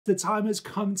The time has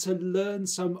come to learn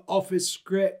some Office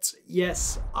script.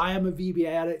 Yes, I am a VBA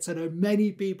addict. I know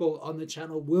many people on the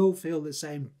channel will feel the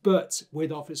same, but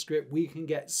with Office script, we can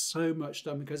get so much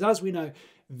done because as we know,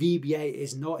 VBA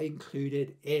is not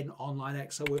included in online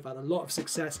Excel. We've had a lot of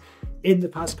success in the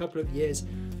past couple of years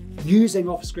using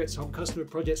Office scripts on customer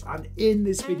projects. And in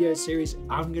this video series,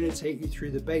 I'm going to take you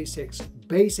through the basics,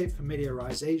 basic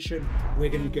familiarization. We're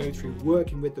going to go through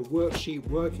working with the worksheet,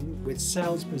 working with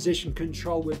cells, position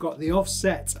control. We've got the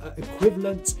offset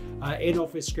equivalent in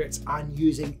Office scripts and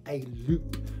using a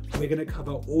loop. We're going to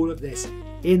cover all of this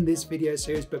in this video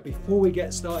series. But before we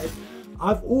get started,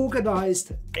 I've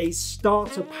organized a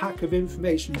starter pack of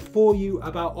information for you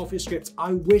about Office scripts.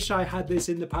 I wish I had this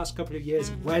in the past couple of years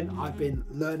when I've been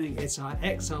learning. It's our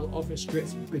Excel Office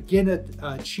scripts beginner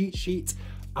cheat sheet.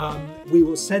 We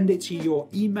will send it to your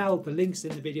email. The link's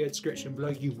in the video description below.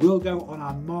 You will go on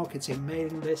our marketing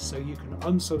mailing list, so you can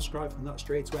unsubscribe from that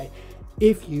straight away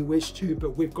if you wish to,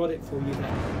 but we've got it for you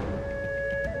there.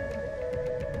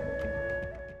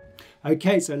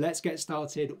 Okay, so let's get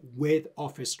started with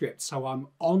Office script. So I'm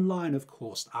online, of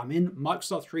course. I'm in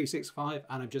Microsoft 365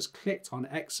 and I've just clicked on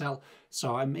Excel.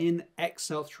 So I'm in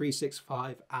Excel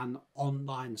 365 and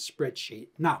online spreadsheet.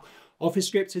 Now, Office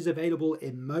script is available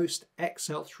in most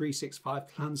Excel 365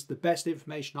 plans. The best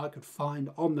information I could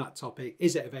find on that topic,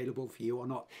 is it available for you or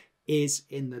not, is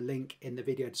in the link in the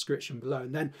video description below.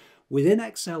 And then within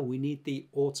Excel, we need the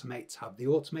Automate tab. The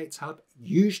Automate tab,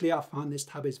 usually I find this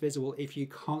tab is visible. If you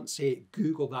can't see it,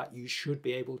 Google that. You should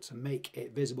be able to make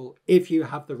it visible if you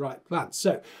have the right plan.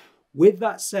 So with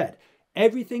that said,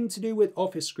 everything to do with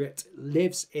Office script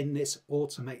lives in this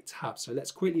Automate tab. So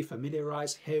let's quickly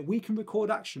familiarize here. We can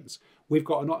record actions. We've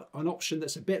got an option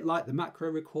that's a bit like the macro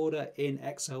recorder in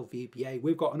Excel VBA.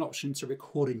 We've got an option to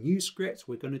record a new script.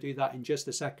 We're going to do that in just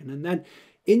a second. And then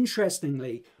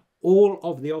interestingly, all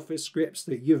of the Office scripts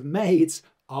that you've made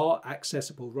are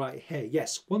accessible right here.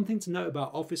 Yes, one thing to note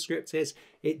about Office script is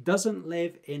it doesn't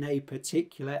live in a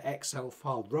particular Excel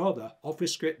file. Rather,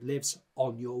 Office script lives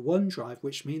on your OneDrive,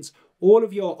 which means all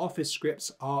of your Office scripts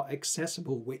are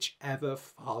accessible whichever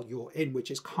file you're in,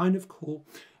 which is kind of cool.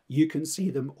 You can see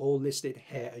them all listed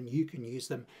here and you can use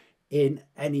them in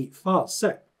any file.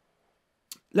 So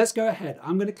let's go ahead.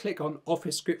 I'm going to click on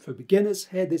Office script for beginners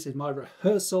here. This is my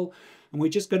rehearsal. And we're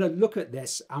just going to look at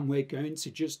this and we're going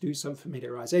to just do some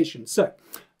familiarization. So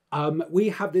we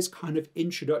have this kind of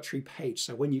introductory page.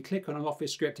 So when you click on an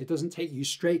Office script, it doesn't take you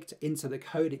straight into the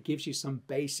code. It gives you some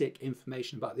basic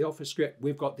information about the Office script.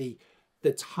 We've got the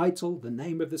title, the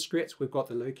name of the script. We've got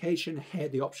the location here,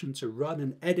 the option to run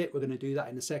and edit. We're going to do that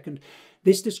in a second.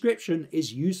 This description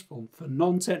is useful for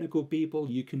non-technical people.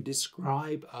 You can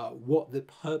describe what the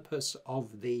purpose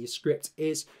of the script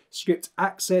is. Script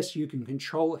access, you can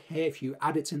control here. If you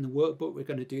add it in the workbook, we're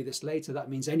going to do this later. That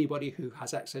means anybody who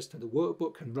has access to the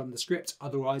workbook can run the script.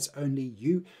 Otherwise, only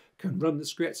you can run the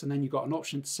scripts. And then you've got an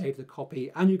option to save the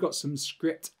copy. And you've got some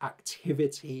script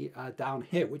activity down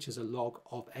here, which is a log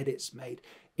of edits made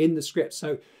in the script.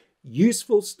 So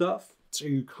useful stuff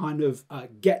to kind of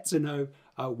get to know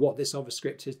what this Office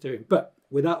script is doing. But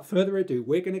without further ado,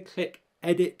 we're going to click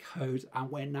edit code and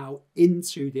we're now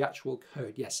into the actual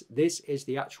code. Yes, this is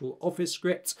the actual Office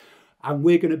script. And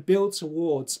we're going to build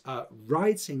towards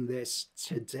writing this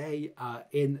today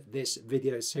in this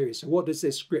video series. So what does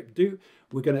this script do?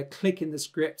 We're going to click in the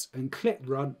script and click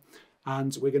run.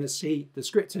 And we're going to see the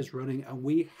script is running and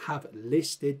we have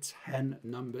listed 10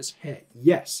 numbers here.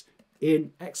 Yes,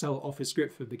 in Excel Office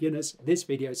script for beginners, this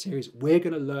video series, we're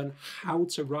going to learn how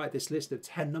to write this list of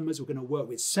 10 numbers. We're going to work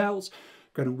with cells.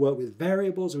 We're going to work with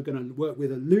variables, we're going to work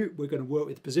with a loop, we're going to work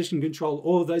with position control,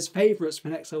 all of those favorites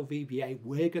from Excel VBA.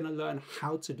 We're going to learn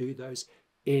how to do those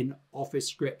in Office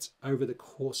script over the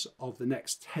course of the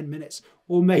next 10 minutes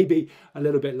or maybe a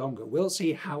little bit longer. We'll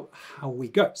see how we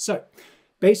go. So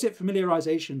basic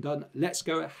familiarization done. Let's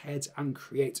go ahead and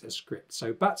create a script.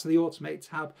 So back to the Automate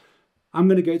tab. I'm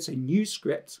going to go to New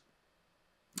Script.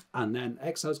 And then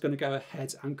Excel is going to go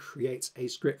ahead and create a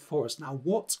script for us. Now,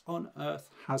 what on earth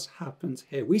has happened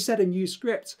here? We said a new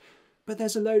script, but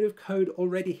there's a load of code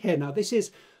already here. Now, this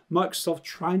is Microsoft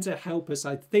trying to help us,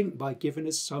 I think, by giving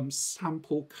us some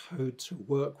sample code to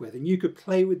work with. And you could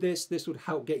play with this. This would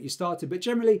help get you started. But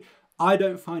generally, I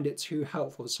don't find it too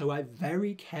helpful. So I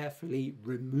very carefully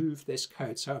remove this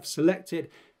code. So I've selected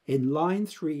in line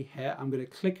 3 here. I'm going to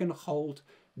click and hold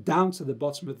down to the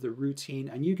bottom of the routine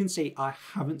and you can see I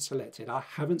haven't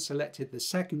selected the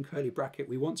second curly bracket.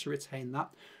 We want to retain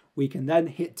that. We can then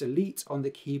hit delete on the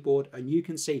keyboard and you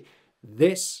can see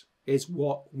this is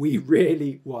what we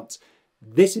really want.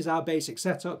 This is our basic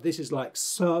setup. This is like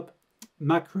sub,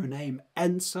 macro name,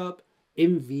 end sub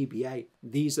in VBA.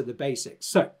 These are the basics.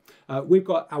 So we've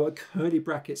got our curly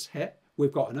brackets here.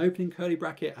 We've got an opening curly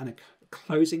bracket and a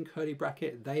closing curly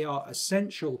bracket. They are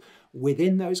essential.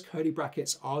 Within those curly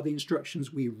brackets are the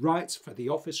instructions we write for the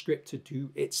Office script to do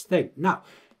its thing. Now,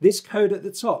 this code at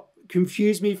the top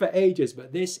confused me for ages,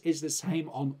 but this is the same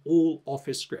on all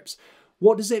Office scripts.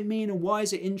 What does it mean and why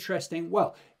is it interesting?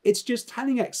 Well, it's just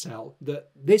telling Excel that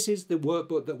this is the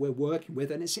workbook that we're working with.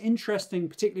 And it's interesting,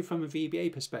 particularly from a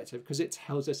VBA perspective, because it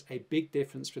tells us a big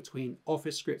difference between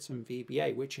Office script and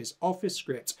VBA, which is Office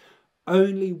script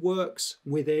only works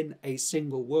within a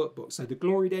single workbook. So the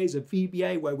glory days of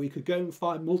VBA, where we could go and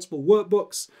find multiple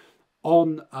workbooks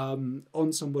on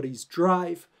somebody's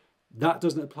drive, that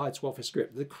doesn't apply to Office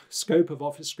script. The scope of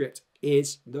Office script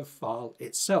is the file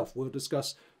itself. We'll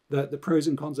discuss the pros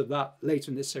and cons of that later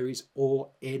in this series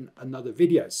or in another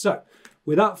video. So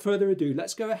without further ado,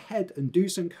 let's go ahead and do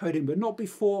some coding, but not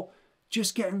before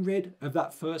just getting rid of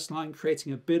that first line,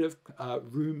 creating a bit of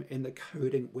room in the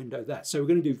coding window there. So we're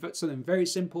going to do something very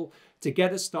simple to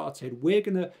get us started. We're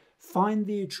going to find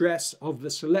the address of the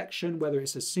selection, whether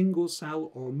it's a single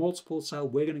cell or a multiple cell.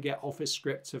 We're going to get Office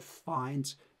script to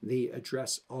find the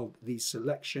address of the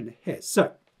selection here.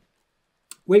 So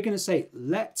we're going to say,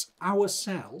 let our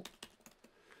cell,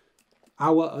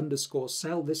 our underscore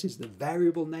cell, this is the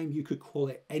variable name. You could call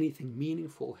it anything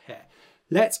meaningful here.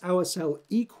 Let our cell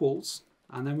equals,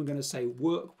 and then we're going to say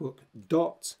workbook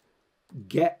dot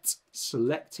get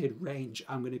selected range.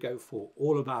 I'm going to go for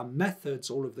all of our methods,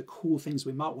 all of the cool things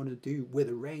we might want to do with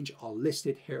a range are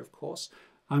listed here, of course.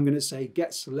 I'm going to say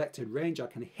get selected range. I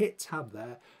can hit tab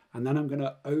there, and then I'm going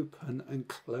to open and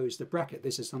close the bracket.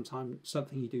 This is sometimes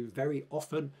something you do very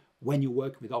often when you're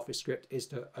working with Office script, is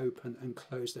to open and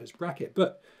close those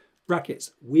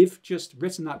brackets. We've just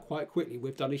written that quite quickly.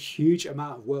 We've done a huge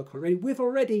amount of work already. We've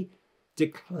already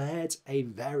declared a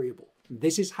variable.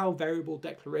 This is how variable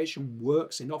declaration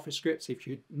works in Office scripts. If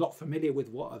you're not familiar with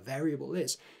what a variable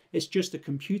is, it's just a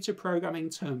computer programming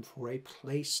term for a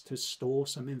place to store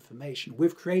some information.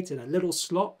 We've created a little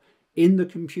slot in the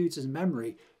computer's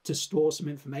memory to store some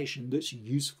information that's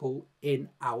useful in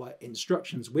our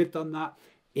instructions. We've done that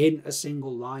in a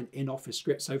single line in Office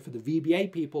script. So for the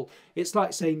VBA people, it's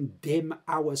like saying dim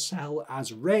our cell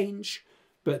as range,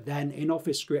 but then in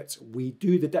Office script, we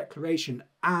do the declaration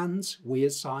and we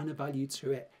assign a value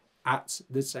to it at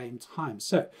the same time.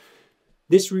 So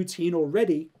this routine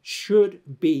already should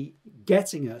be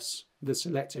getting us the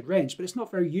selected range, but it's not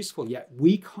very useful yet.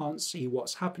 We can't see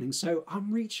what's happening. So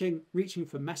I'm reaching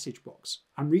for message box.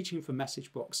 I'm reaching for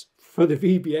message box. For the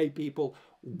VBA people,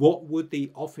 what would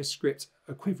the Office script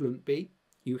equivalent be?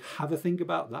 You have a think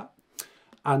about that.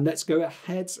 And let's go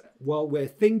ahead, while we're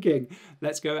thinking,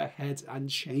 let's go ahead and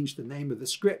change the name of the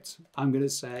script. I'm going to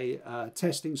say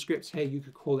testing script here. You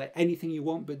could call it anything you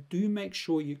want, but do make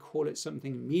sure you call it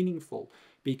something meaningful,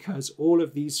 because all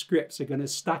of these scripts are going to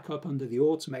stack up under the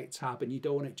Automate tab, and you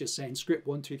don't want it just saying script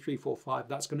 1, 2, 3, 4, 5.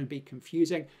 That's going to be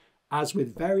confusing. As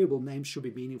with variable names should be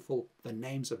meaningful, the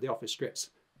names of the Office scripts,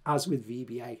 as with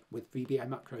VBA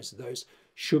macros, those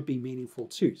should be meaningful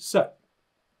too. So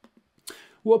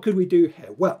what could we do here?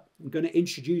 Well, I'm going to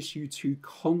introduce you to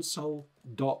console.log.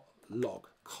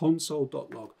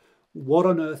 Console.log. What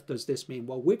on earth does this mean?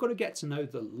 Well, we're going to get to know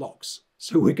the logs.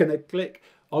 So we're going to click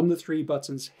on the three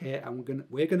buttons here, and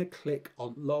we're going to click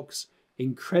on logs.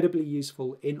 Incredibly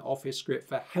useful in Office script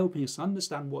for helping us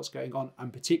understand what's going on,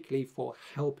 and particularly for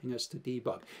helping us to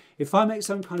debug. If I make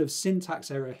some kind of syntax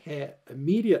error here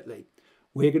immediately,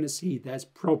 we're going to see there's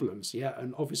problems. Yeah,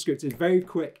 and Office script is very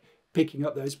quick picking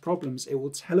up those problems. It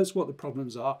will tell us what the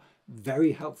problems are.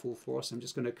 Very helpful for us. I'm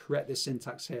just going to correct this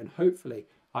syntax here, and hopefully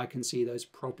I can see those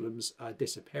problems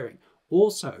disappearing.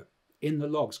 Also, in the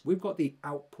logs, we've got the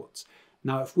outputs.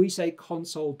 Now, if we say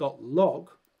console.log,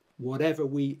 whatever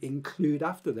we include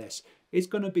after this is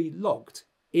going to be logged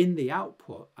in the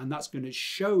output, and that's going to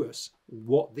show us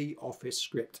what the Office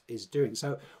script is doing.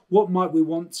 So what might we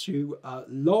want to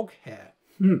log here?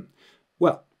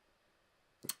 Well,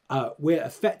 we're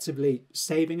effectively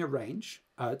saving a range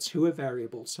to a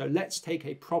variable. So let's take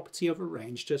a property of a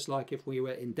range, just like if we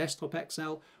were in desktop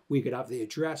Excel, we could have the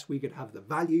address, we could have the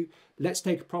value. Let's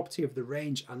take a property of the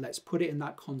range and let's put it in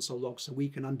that console log so we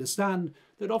can understand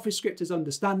that Office script is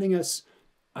understanding us.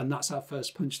 And that's our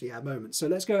first punch the air moment. So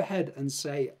let's go ahead and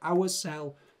say our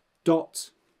cell dot,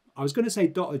 I was going to say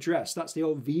dot address. That's the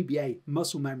old VBA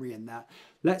muscle memory in that.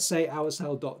 Let's say our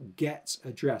cell dot get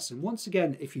address. And once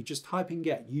again, if you just type in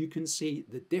get, you can see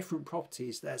the different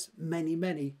properties. There's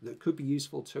many that could be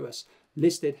useful to us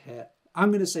listed here.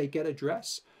 I'm going to say get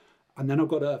address, and then I've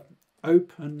got to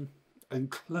open and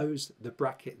close the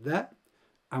bracket there,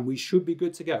 and we should be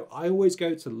good to go. I always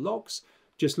go to logs,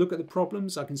 just look at the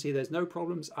problems. I can see there's no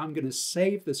problems. I'm going to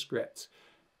save the script.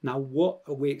 Now, what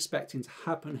are we expecting to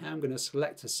happen here? I'm going to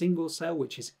select a single cell,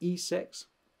 which is E6.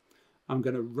 I'm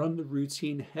going to run the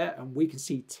routine here, and we can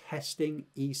see testing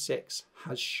E6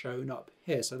 has shown up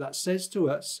here. So that says to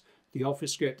us the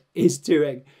Office script is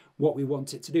doing what we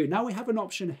want it to do. Now we have an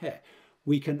option here.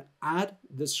 We can add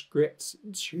the script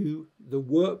to the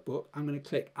workbook. I'm going to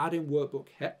click Add in Workbook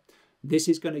here. This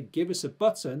is going to give us a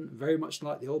button, very much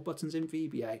like the old buttons in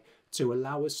VBA, to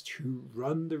allow us to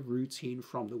run the routine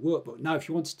from the workbook. Now, if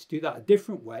you wanted to do that a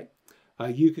different way,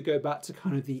 you could go back to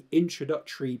kind of the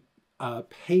introductory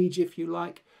page, if you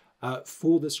like,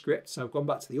 for the script. So I've gone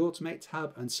back to the Automate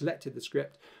tab and selected the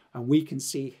script, and we can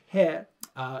see here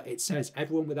it says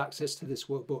everyone with access to this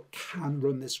workbook can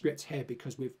run this script here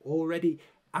because we've already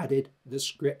added the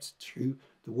script to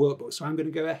the workbook. So I'm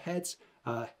going to go ahead,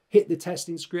 hit the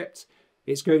testing script.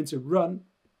 It's going to run,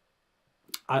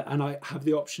 and I have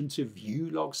the option to view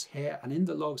logs here, and in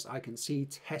the logs I can see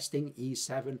testing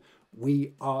E7.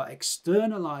 We are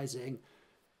externalizing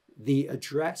the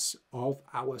address of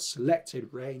our selected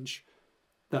range.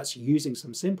 That's using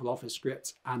some simple Office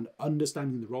scripts and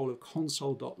understanding the role of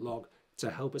console.log to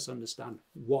help us understand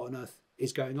what on earth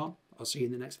is going on. I'll see you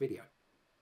in the next video.